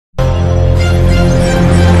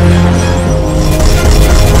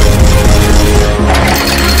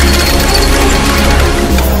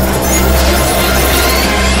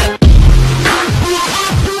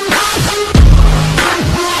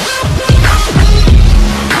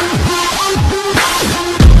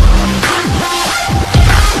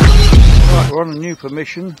new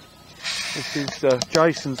permission. This is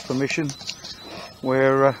Jason's permission.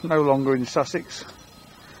 We're no longer in Sussex.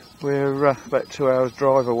 We're about 2 hours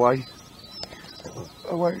drive away.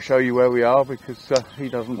 I won't show you where we are because he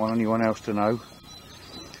doesn't want anyone else to know.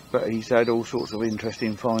 But he's had all sorts of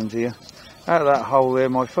interesting finds here. Out of that hole there,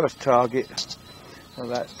 my first target,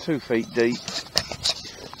 about 2 feet deep.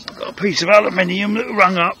 I've got a piece of aluminium that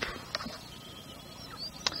rung up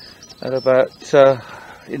at about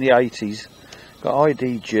in the 80s. Got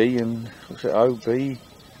IDG and what's it, OB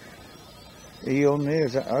E on there,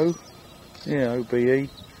 is that O? Yeah, OBE.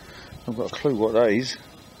 I've got a clue what that is.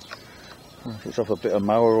 If it's off a bit of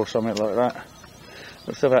mower or something like that.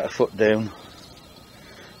 That's about 1 foot down.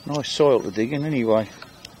 Nice soil to dig in anyway.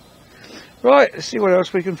 Right, let's see what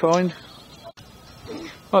else we can find.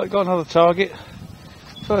 Right, got another target.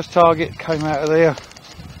 First target came out of there.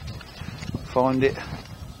 Find it.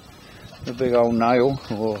 A big old nail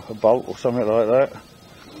or a bolt or something like that.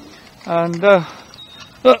 And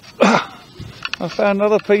I found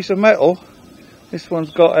another piece of metal. This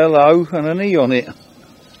one's got LO and an E on it.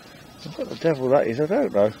 What the devil that is, I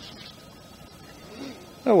don't know.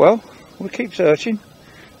 Oh well, we'll keep searching.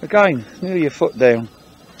 Again, nearly 1 foot down.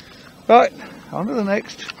 Right, on to the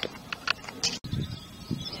next.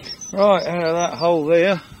 Right, out of that hole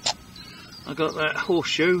there, I got that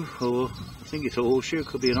horseshoe, or I think it's a horseshoe,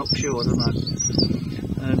 could be an oxshoe, I don't know.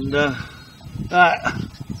 And that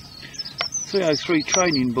 303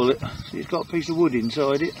 training bullet. See, it's got a piece of wood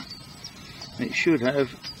inside it. It should have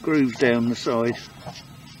grooves down the side.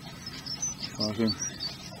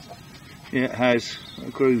 Yeah, it has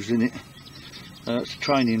grooves in it. That's a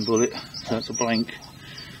training bullet, so that's a blank.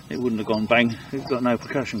 It wouldn't have gone bang. It's got no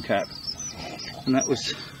percussion cap. And that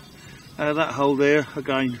was out of that hole there,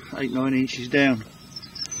 again 8-9 inches down.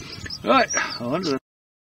 Right, on to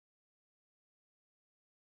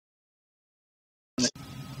the...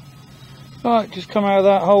 Right, just come out of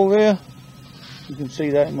that hole there. You can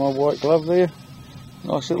see that in my white glove there.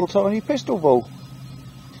 Nice little tiny pistol ball.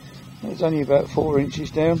 It's only about 4 inches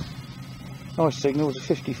down. Nice signal, it's a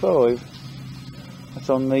 55. That's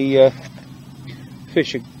on the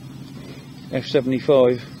Fisher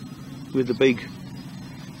F75 with the big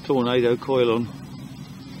tornado coil on.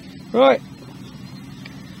 Right,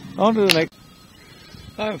 on to the next.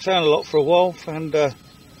 I haven't found a lot for a while. Found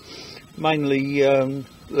mainly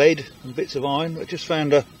lead and bits of iron. I just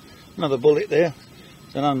found another bullet there.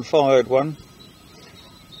 It's an unfired one.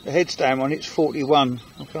 The head stamp on it's 41.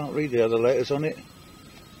 I can't read the other letters on it.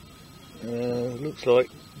 Looks like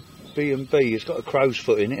B&B. It's got a crow's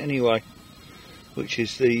foot in it anyway, which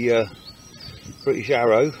is the British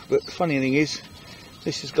arrow. But the funny thing is,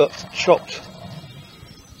 this has got chopped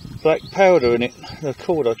black powder in it. The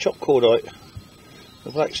cordite, chopped cordite, the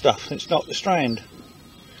black stuff. It's not the strand.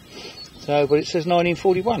 So, but it says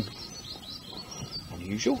 1941.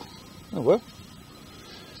 Unusual. Oh well.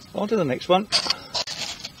 On to the next one.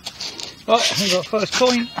 Right, we've got first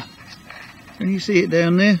coin. Can you see it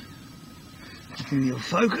down there? In your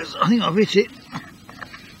focus, I think I've hit it.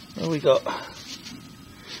 What have we got?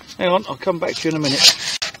 Hang on, I'll come back to you in a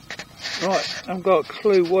minute. Right, I haven't got a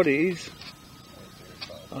clue what it is.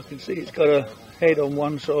 I can see it's got a head on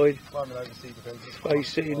one side,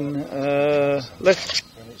 facing left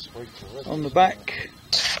on the back.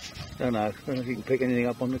 Don't know if you can pick anything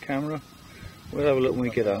up on the camera. We'll have a look when we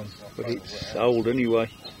get home, but it's old anyway.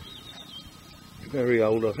 Very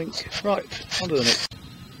old, I think. Right, on to the next.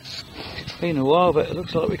 It's been a while, but it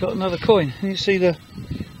looks like we got another coin. Can you see the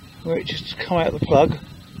where it just come out of the plug?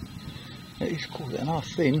 It's called an half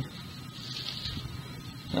thin.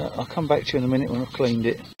 I'll come back to you in a minute when I've cleaned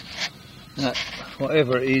it.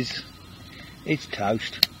 Whatever it is, it's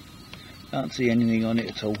toast. Can't see anything on it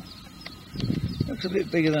at all. Looks a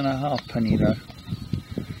bit bigger than a halfpenny though.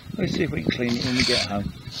 Let's see if we can clean it when we get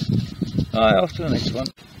home. Alright, off to the next one.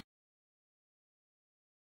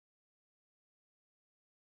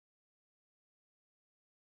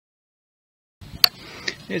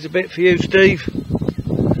 Here's a bit for you, Steve.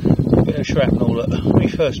 A bit of shrapnel at my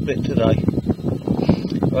first bit today.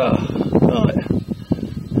 Right,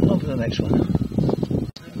 on to the next one.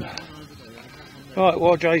 Right,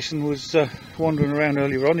 while Jason was wandering around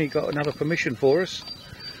earlier on, he got another permission for us.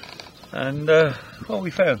 And what we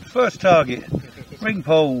found? First target, ring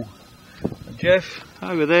pole. And Geoff,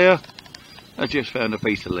 over there, I just found a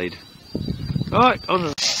piece of lead. Right, on to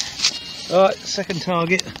the... Right, second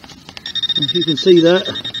target. If you can see that,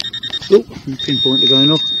 oh, the pinpointer going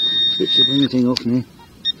off. Switch the bring thing off now.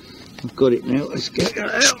 I've got it now. Let's get it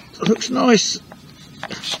out. It looks nice.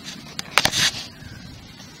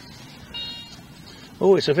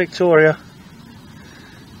 Oh, it's a Victoria.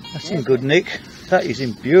 That's in good nick. That is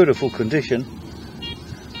in beautiful condition.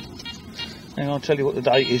 And I'll tell you what the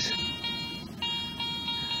date is.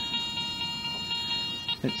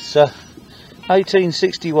 It's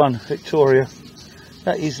 1861, Victoria.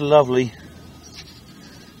 That is lovely.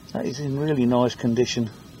 That is in really nice condition.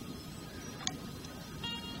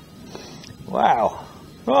 Wow.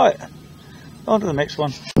 Right, on to the next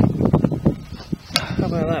one. How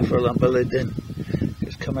about that for a lump of lead then?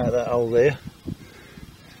 Just come out of that hole there.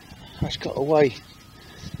 That's got away.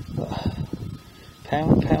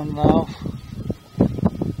 Pound and a half.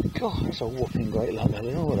 God, that's a whopping great lump of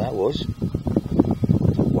lead. I don't know what that was.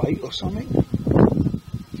 Weight or something?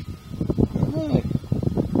 I don't know.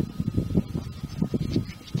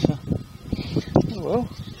 Oh well,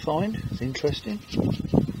 find. It's interesting.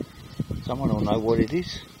 Someone will know what it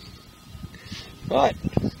is. Right,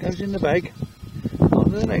 goes in the bag. On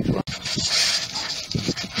to the next one.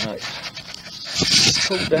 Right,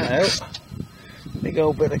 pulled that out. Big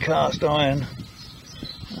old bit of cast iron. I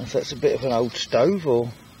don't know if that's a bit of an old stove or...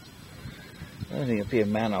 I don't think it'd be a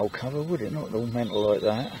manhole cover, would it? Not all metal like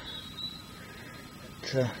that.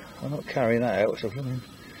 But, I'm not carrying that out, it's a blooming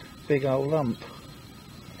big old lump.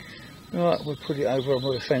 Right, we'll put it over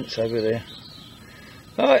on the fence over there.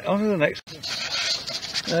 Right, on to the next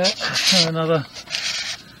one. Another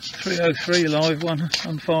 303 live one,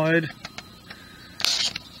 unfired.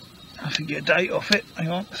 I can get a date off it. Hang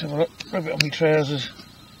on, let's have a look. Rub it on my trousers.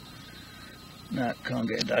 No, can't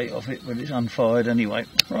get a date off it, but it's unfired anyway.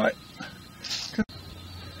 Right.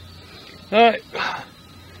 Right,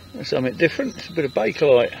 that's something different. It's a bit of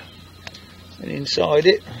Bakelite, and inside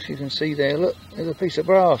it, as you can see there, look, there's a piece of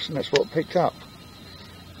brass, and that's what I picked up.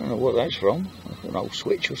 I don't know what that's from. An old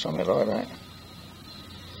switch or something like that.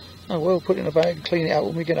 Oh well, put it in a bag and clean it out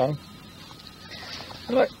when we get home.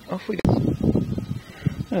 Right, off we go.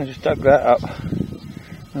 I just dug that up. I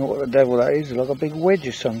don't know what the devil that is. It's like a big wedge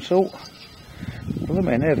of some sort.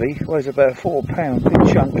 Blooming heavy. Weighs about £4.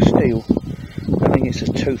 Big chunk of steel. I don't think it's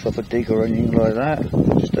a tooth off a dig or anything like that.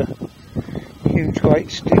 Just a huge great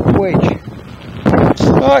steel wedge.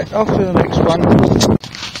 Right, off to the next one.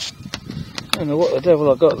 I don't know what the devil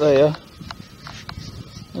I got there. I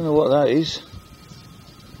don't know what that is.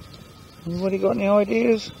 Anybody got any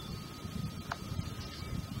ideas?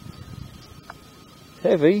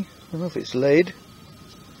 Heavy. I don't know if it's lead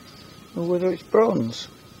or whether it's bronze.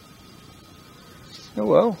 Oh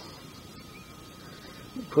well.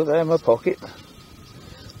 Put that in my pocket.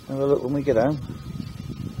 Have a look when we get home.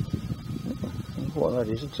 I don't know what that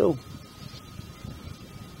is at all.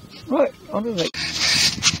 Right, on to the next.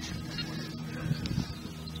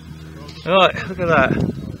 Right, look at that.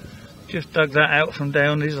 Just dug that out from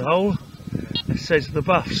down this hole. It says the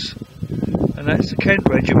Buffs, and that's the Kent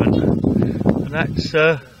Regiment, and that's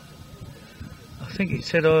I think it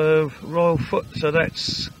said Royal Foot, so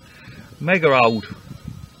that's mega old.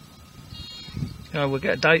 We'll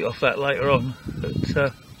get a date off that later on, but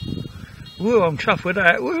woo, I'm chuffed with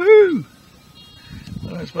that. Woohoo! I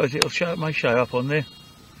don't suppose it may show up on there.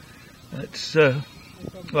 It's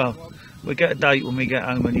well, we'll get a date when we get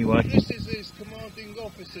home anyway. This is his commanding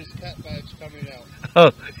officer's cat badge coming out.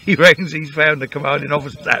 Oh, he reckons he's found the commanding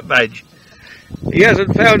officer's hat badge. He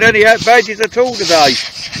hasn't found any hat badges at all today.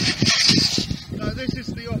 No, this is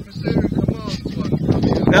the officer who commands one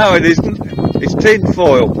coming out. No, it isn't. It's tin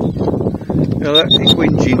foil. No, that's his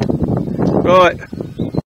whinging. Right.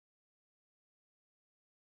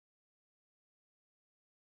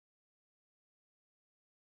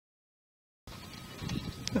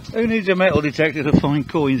 Who needs a metal detector to find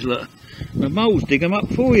coins? Look, the moles dig them up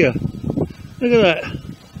for you. Look at that.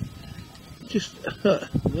 Just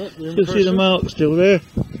you'll see the mark still there.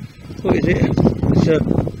 What is it?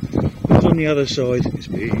 It's on the other side. It's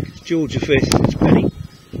big. It's George V. It's penny.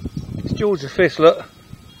 It's George V. Look.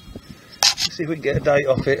 Let's see if we can get a date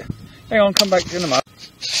off it. Hang on, come back to you in a moment.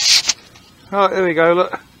 Right, there we go.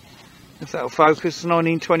 Look. If that'll focus,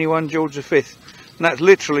 1921 George V. And that's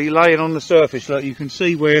literally laying on the surface. Look, you can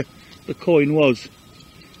see where the coin was.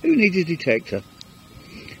 Who needs a detector?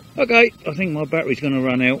 Okay, I think my battery's going to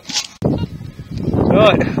run out.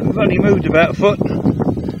 Right, we've only moved about a foot.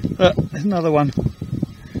 Look, there's another one.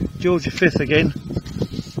 George V again.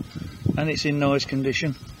 And it's in nice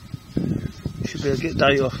condition. Should be able to get a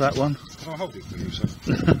date off that one. I'll hold it for you, sir.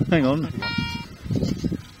 Hang on.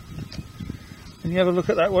 Can you have a look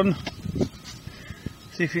at that one?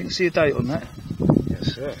 See if you can see a date on that.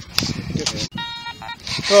 Yes, sir.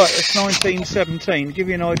 Right, it's 1917. To give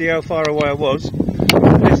you an idea how far away I was.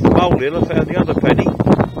 There's the molehill. I found the other penny.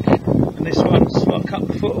 And this one's like a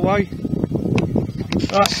couple of foot away.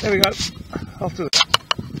 Right, there we go. Off to the...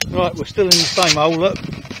 Right, we're still in the same hole, look.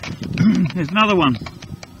 there's another one.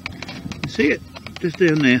 You see it? Just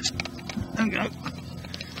down there. There we go.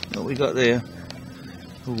 What we got there?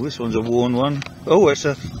 Oh, this one's a worn one. Oh, it's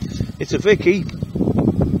a Vicky.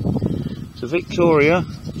 It's a Victoria.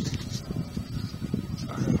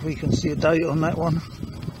 I don't know if we can see a date on that one.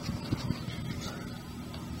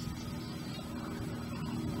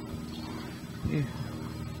 Yeah.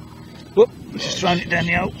 Whoop, just throwing it down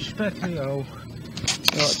the old specky hole.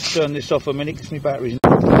 Right, turn this off a minute because my battery's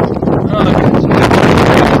not. Right,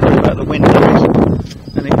 about the windows,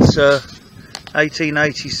 and it's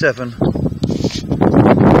 1887.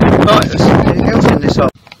 Right, there's something else in this hole.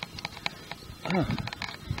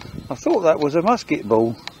 I thought that was a musket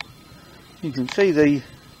ball. You can see the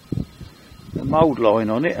mould line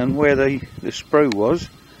on it and where the sprue was.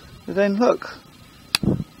 But then look,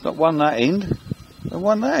 got one that end and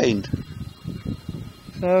one that end.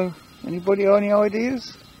 So, anybody got any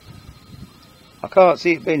ideas? I can't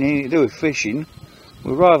see it being anything to do with fishing.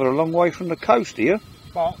 We're rather a long way from the coast here.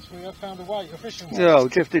 But we have found a weight, a fishing weight. Yeah,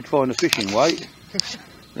 Geoff did find a fishing weight.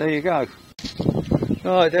 There you go.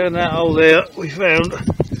 Right, down that hole there we found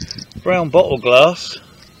brown bottle glass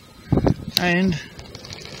and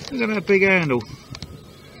look at that big handle.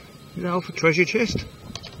 Is that off a treasure chest?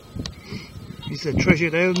 Is there treasure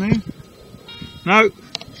down there? No,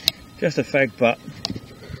 just a fag butt.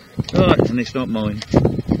 Right, and it's not mine.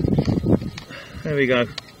 There we go.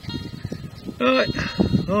 Right,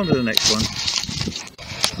 on to the next one.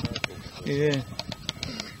 Yeah.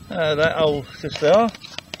 That hole just there.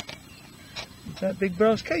 That big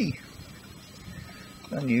brass key.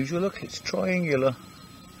 Unusual, look, it's triangular.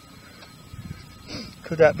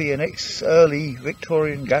 Could that be an early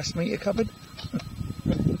Victorian gas meter cupboard?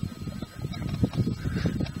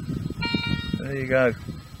 There you go.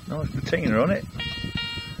 Nice patina on it.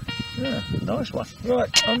 Yeah, nice one.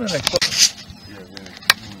 Right, on the next one.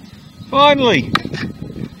 Finally!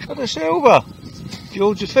 Got a silver!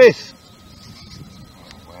 George V.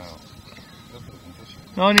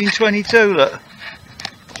 1922, look.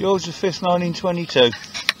 George V, 1922.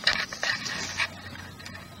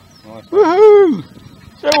 Nice. Woohoo!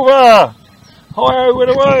 Silver! Hi over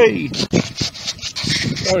the way!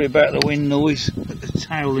 Sorry about the wind noise. It's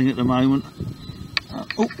howling at the moment.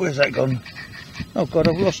 Oh, where's that gone? Oh God,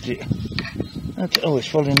 I've lost it. Oh, it's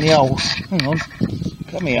falling in the hole. Hang on.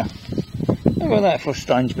 Come here. How about that for a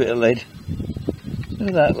strange bit of lead? Look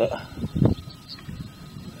at that, look.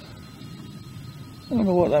 I don't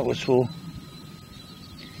know what that was for.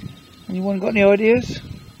 Anyone got any ideas?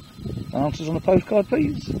 Answers on the postcard,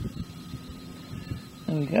 please.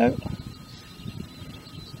 There we go.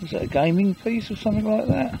 Is that a gaming piece or something like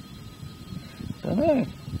that? Don't know.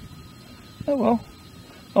 Oh well.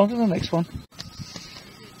 On to the next one.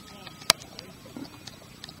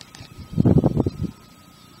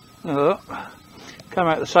 Come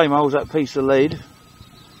out the same hole as that piece of lead.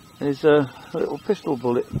 There's a little pistol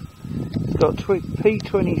bullet. It's got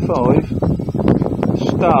P25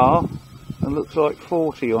 star and looks like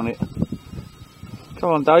 40 on it.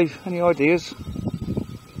 Come on Dave, any ideas?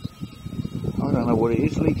 I don't know what it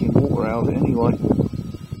is, leaking water out of it anyway.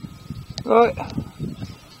 Right,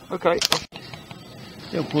 okay.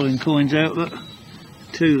 Still pulling coins out, look.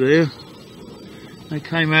 Two there. They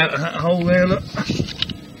came out of that hole there, look.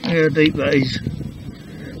 How deep that is.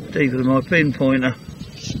 Deeper than my pinpointer.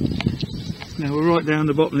 Now we're right down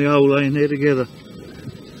the bottom of the hole laying there together.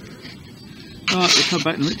 Right, we'll come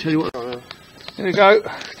back and tell you what. Here we go,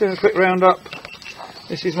 doing a quick round up.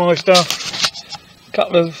 This is my stuff. A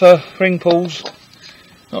couple of ring pulls.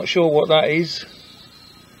 Not sure what that is.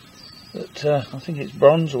 But I think it's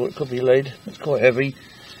bronze or it could be lead. It's quite heavy.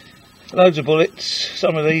 Loads of bullets.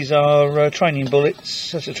 Some of these are training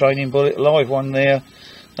bullets. That's a training bullet, a live one there.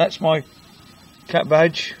 That's my cap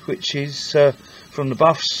badge, which is from the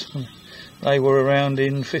Buffs. They were around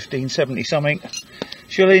in 1570 something.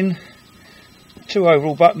 Shilling, 2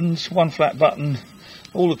 oval buttons, 1 flat button,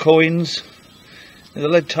 all the coins. There's a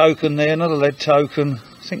lead token there, another lead token.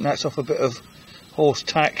 I think that's off a bit of horse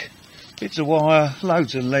tack. Bits of wire,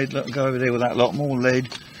 loads of lead. Look, go over there with that lot, more lead.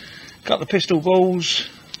 Couple of pistol balls,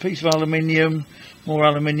 piece of aluminium, more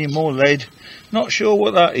lead. Not sure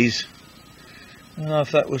what that is. I don't know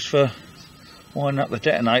if that was for winding up the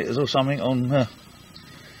detonators or something on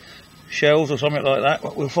shells or something like that,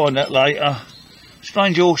 but we'll find that later.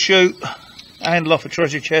 Strange horseshoe, handle off a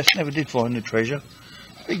treasure chest, never did find the treasure.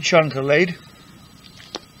 Big chunk of lead.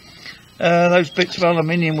 Those bits of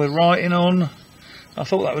aluminium with writing on. I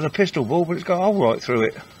thought that was a pistol ball, but it's got a hole right through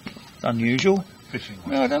it. Unusual. Fishing weight.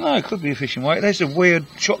 No, I don't know, it could be a fishing weight. There's some weird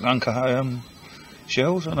shotgun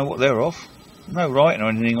shells, I don't know what they're off. No writing or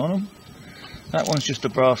anything on them. That one's just a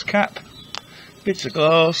brass cap. bits of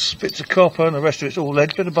glass, bits of copper, and the rest of it's all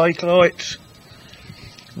lead. Bit of bakelite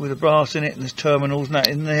with the brass in it, and there's terminals and that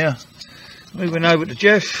in there. Moving over to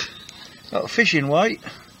Geoff, got a fishing weight.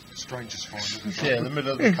 Strangest find, isn't it? Yeah, in the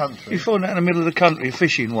middle of the country. You find that in the middle of the country, a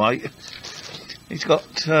fishing weight. He's got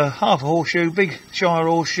half a horseshoe, big Shire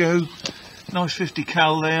horseshoe, nice 50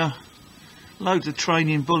 cal there, loads of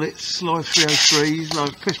training bullets, live 303s,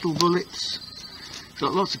 loads of pistol bullets. He's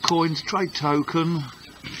got lots of coins, trade token,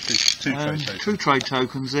 two trade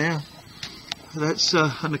tokens there. That's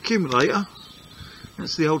an accumulator.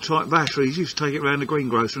 That's the old type batteries. Used to take it around the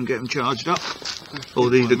greengrocer and get them charged up. Or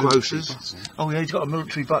the grocers. Oh yeah, he's got a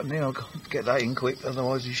military button here. I'll get that in quick,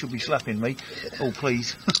 otherwise he should be slapping me. Oh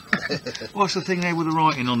please. What's the thing there with the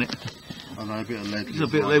writing on it? I know, a bit of lead. There's a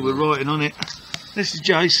bit of lead with writing on it. This is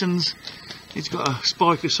Jason's. He's got a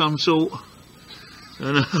spike of some sort.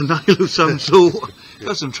 And a nail of some sort.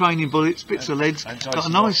 Got some training bullets, bits of lead. Got a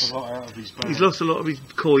nice. He's lost a lot of his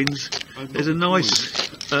coins. There's a nice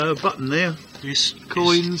button there. This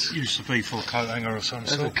coins. Used to be for a coat hanger of some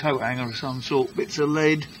sort. There's a coat hanger of some sort. Bits of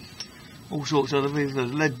lead. All sorts of other things. There's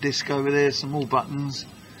a lead disc over there. Some more buttons.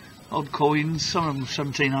 Odd coins. Some of them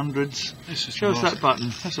 1700s. Show us that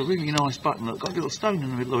button. That's a really nice button. Look, got a little stone in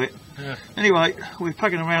the middle of it. Yeah. Anyway, we're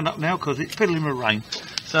packing around up now because it's piddling with rain.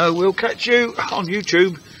 So we'll catch you on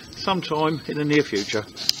YouTube sometime in the near future.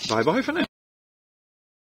 Bye bye for now.